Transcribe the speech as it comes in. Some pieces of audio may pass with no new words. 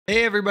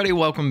Hey everybody,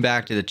 welcome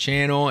back to the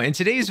channel. In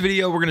today's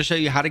video, we're going to show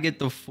you how to get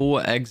the full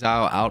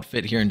Exile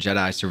outfit here in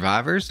Jedi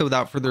Survivor. So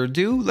without further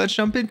ado, let's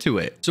jump into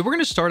it. So we're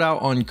going to start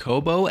out on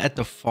Kobo at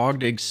the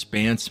Fogged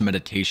Expanse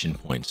meditation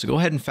point. So go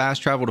ahead and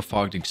fast travel to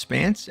Fogged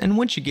Expanse. And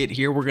once you get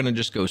here, we're going to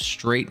just go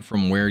straight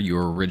from where you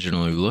were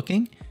originally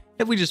looking.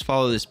 If we just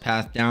follow this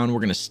path down, we're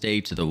going to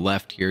stay to the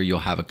left here. You'll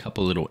have a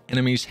couple little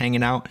enemies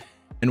hanging out.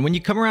 And when you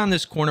come around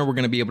this corner, we're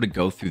going to be able to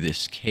go through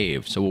this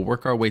cave. So we'll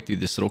work our way through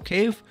this little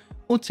cave.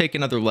 We'll take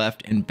another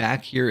left, and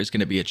back here is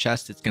going to be a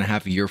chest that's going to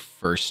have your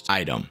first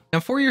item. Now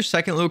for your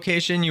second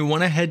location, you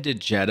want to head to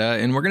Jeddah,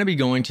 and we're going to be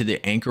going to the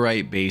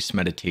Anchorite base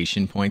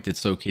meditation point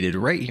that's located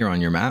right here on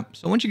your map.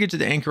 So once you get to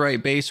the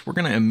Anchorite base, we're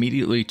going to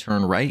immediately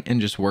turn right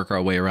and just work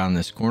our way around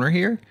this corner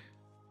here.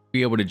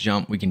 Be able to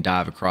jump, we can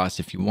dive across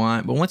if you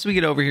want, but once we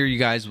get over here, you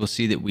guys will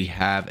see that we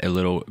have a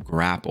little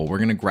grapple. We're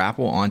going to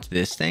grapple onto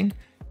this thing,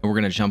 and we're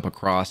going to jump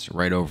across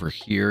right over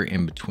here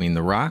in between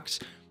the rocks.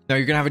 Now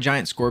you're gonna have a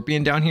giant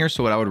scorpion down here,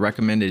 so what I would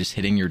recommend is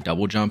hitting your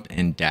double jump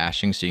and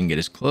dashing so you can get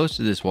as close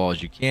to this wall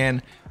as you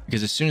can,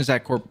 because as soon as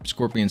that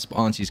scorpion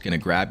spawns, he's gonna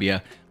grab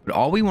you. But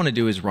all we want to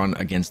do is run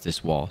against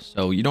this wall,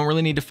 so you don't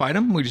really need to fight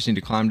him. We just need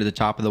to climb to the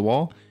top of the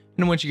wall,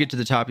 and once you get to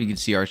the top, you can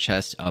see our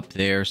chest up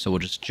there. So we'll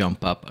just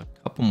jump up a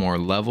couple more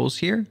levels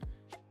here,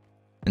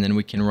 and then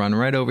we can run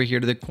right over here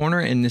to the corner,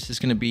 and this is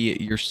going to be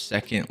your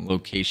second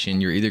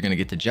location. You're either going to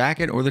get the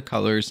jacket or the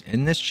colors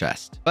in this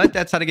chest. But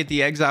that's how to get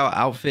the Exile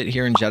outfit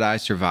here in Jedi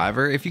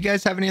Survivor. If you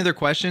guys have any other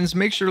questions,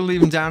 make sure to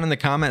leave them down in the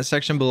comment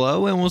section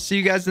below, and we'll see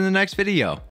you guys in the next video.